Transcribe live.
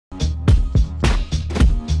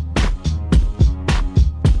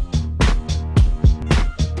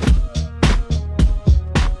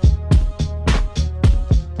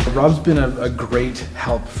Rob's been a great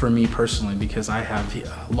help for me personally because I have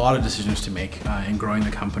a lot of decisions to make in growing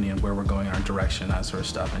the company and where we're going, our direction, that sort of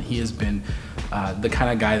stuff. And he has been the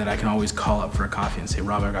kind of guy that I can always call up for a coffee and say,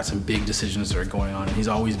 Rob, I've got some big decisions that are going on. And he's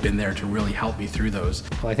always been there to really help me through those.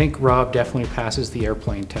 Well, I think Rob definitely passes the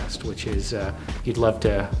airplane test, which is you'd love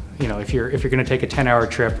to, you know, if you're going to take a 10-hour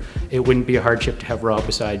trip, it wouldn't be a hardship to have Rob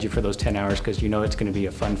beside you for those 10 hours because you know it's going to be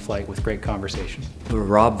a fun flight with great conversation.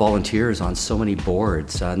 Rob volunteers on so many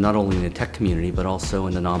boards, not only in the tech community but also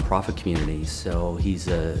in the nonprofit community. So he's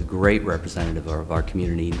a great representative of our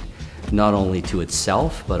community, not only to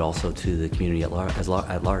itself but also to the community at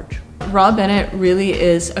large. Rob Bennett really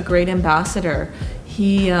is a great ambassador.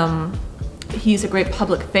 He's a great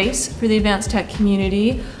public face for the advanced tech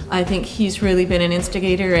community. I think he's really been an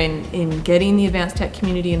instigator in getting the advanced tech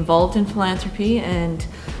community involved in philanthropy and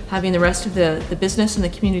having the rest of the business and the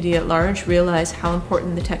community at large realize how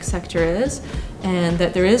important the tech sector is and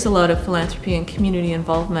that there is a lot of philanthropy and community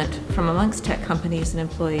involvement from amongst tech companies and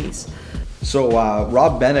employees. So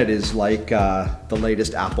Rob Bennett is like the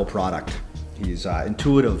latest Apple product. He's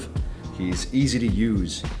intuitive, he's easy to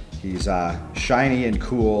use, he's shiny and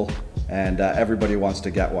cool, and everybody wants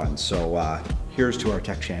to get one. So here's to our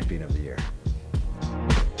Tech Champion of the Year.